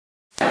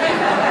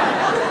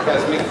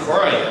Has me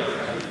crying.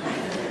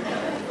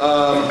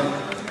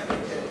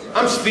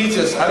 I'm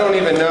speechless. I don't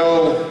even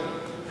know,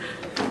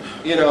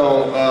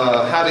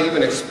 how to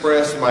even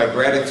express my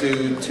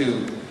gratitude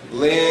to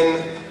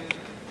Lynn,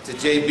 to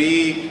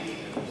JB,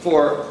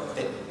 for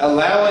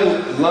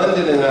allowing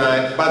London and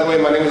I. By the way,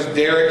 my name is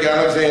Derrick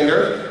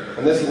Alexander,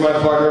 and this is my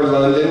partner,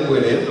 London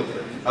Whitted.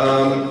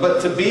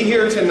 But to be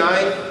here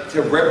tonight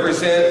to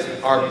represent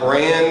our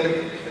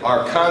brand,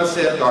 our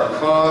concept, our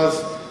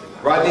cause.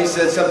 Rodney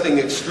said something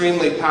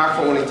extremely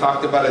powerful when he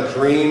talked about a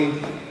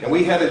dream, and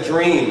we had a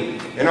dream,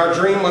 and our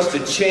dream was to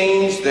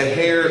change the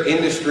hair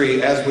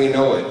industry as we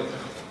know it.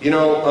 I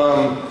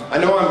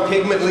know I'm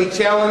pigmentally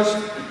challenged,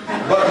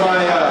 but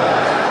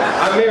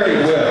I'm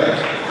married well.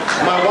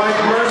 My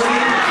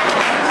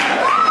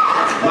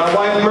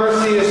wife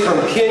Mercy is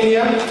from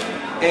Kenya,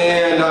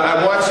 and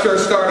I watched her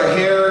start a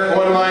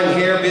online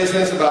hair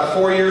business about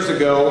 4 years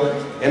ago,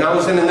 and I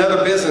was in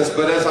another business,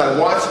 but as I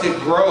watched it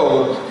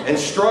grow and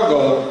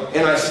struggle,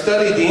 and I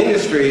studied the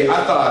industry,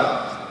 I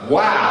thought,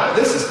 wow,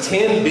 this is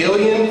 $10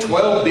 billion,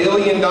 $12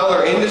 billion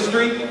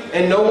industry,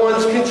 and no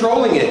one's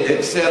controlling it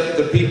except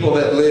the people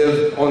that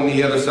live on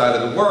the other side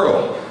of the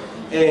world.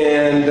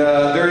 And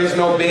there is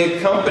no big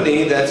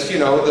company that's,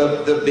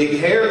 the big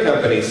hair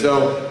company.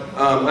 So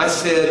I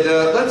said,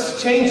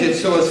 let's change it.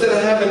 So instead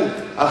of having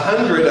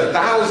 100,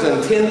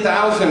 1,000,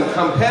 10,000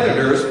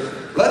 competitors,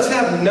 let's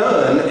have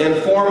none and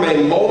form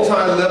a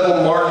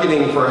multi-level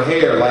marketing for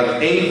hair,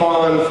 like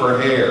Avon for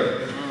hair.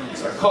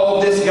 So I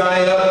called this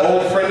guy up,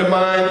 old friend of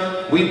mine.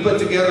 We put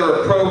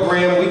together a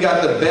program. We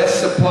got the best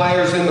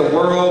suppliers in the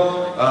world,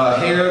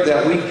 hair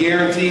that we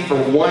guarantee for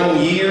 1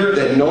 year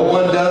that no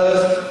one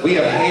does. We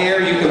have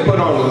hair you can put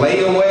on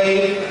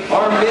layaway.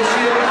 Our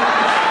mission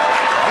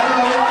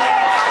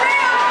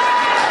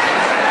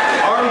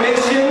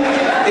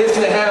is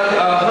to have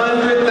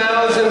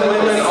 100,000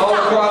 women all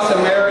across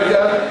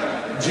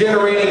America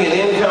generating an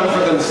income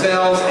for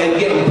themselves and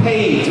getting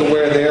paid to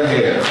wear their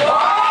hair.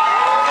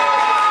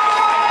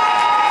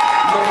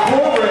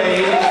 Micore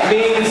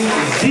means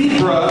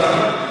zebra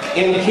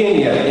in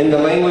Kenya, in the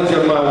language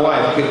of my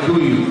wife,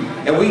 Kikuyu.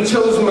 And we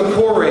chose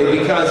Micore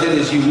because it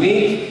is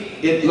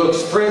unique, it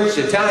looks French,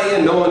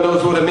 Italian, no one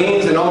knows what it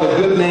means, and all the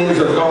good names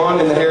are gone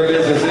in the hair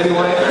business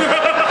anyway.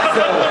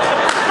 So,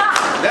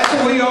 that's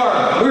what we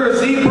are. We're a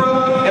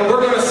zebra, and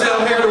we're going to sell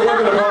hair to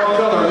women of all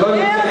color. Let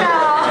me say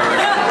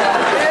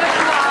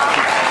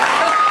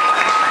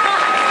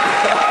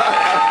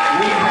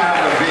We have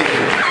a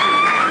vision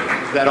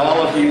that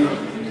all of you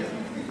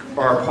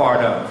are a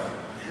part of.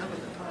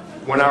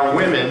 When our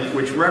women,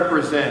 which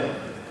represent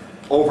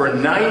over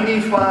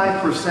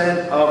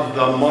 95% of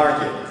the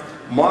market,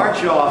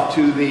 march off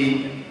to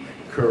the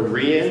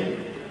Korean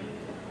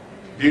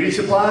beauty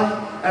supply,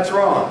 that's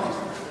wrong.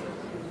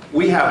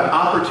 We have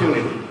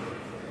opportunity,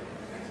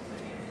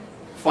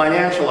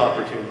 financial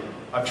opportunity,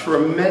 a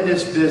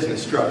tremendous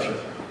business structure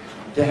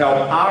to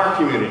help our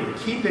community.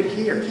 Keep it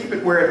here, keep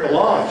it where it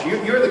belongs.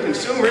 You're the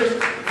consumers.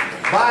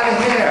 Buy the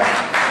hair,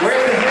 wear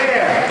the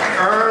hair,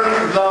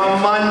 earn the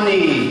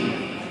money.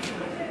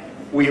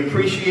 We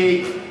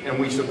appreciate and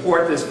we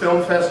support this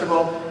film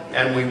festival,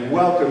 and we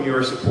welcome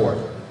your support.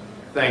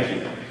 Thank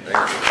you. We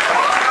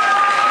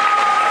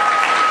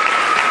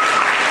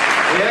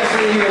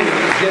actually even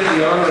get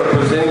the honor of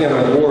presenting an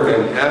award,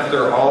 and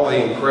after all the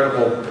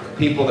incredible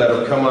people that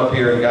have come up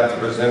here and got to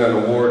present an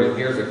award, and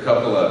here's a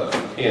couple of,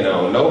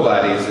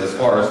 nobodies as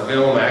far as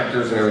film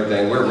actors and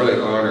everything, we're really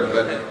honored.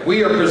 But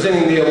we are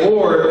presenting the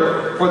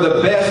award for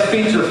the best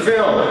feature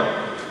film.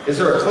 Is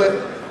there a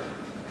clip?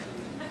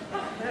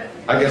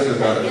 I guess there's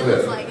not a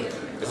clip.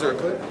 Is there a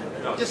clip?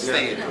 No, just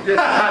say it. Okay.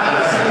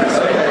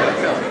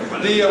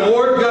 The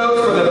award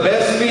goes for the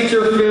best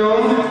feature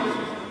film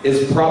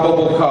is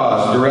Probable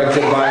Cause,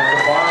 directed by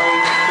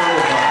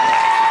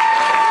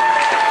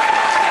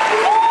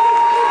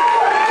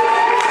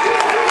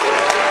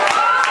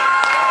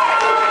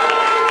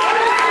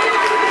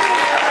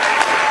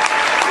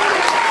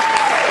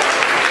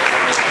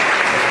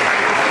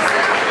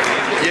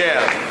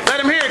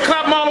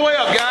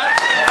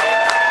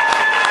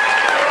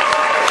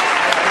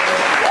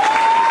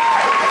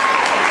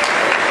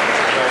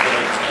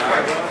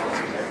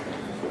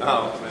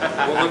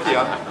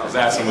I was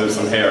asking with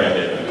some hair in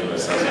it.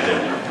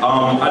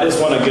 I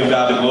just want to give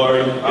God the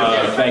glory.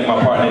 Thank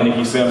my partner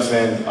Nikki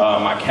Simpson,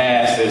 my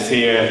cast is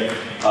here,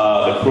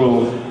 the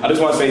crew. I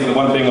just want to say the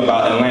one thing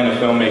about Atlanta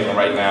filmmaking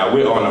right now.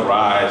 We're on the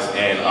rise,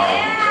 and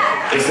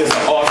it's just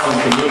an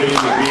awesome community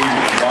to be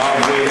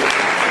involved with.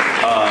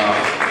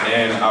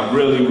 And I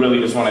really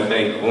just want to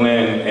thank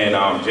Lynn and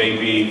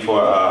JB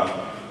for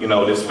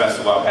this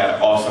festival. I've had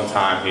an awesome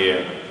time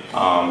here.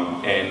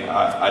 And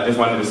I just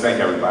wanted to thank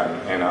everybody.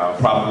 And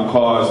Probable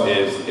Cause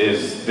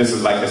this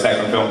is like the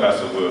second film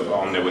festival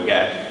that we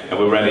got, and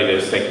we're ready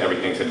to take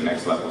everything to the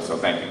next level. So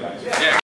thank you guys. Yeah.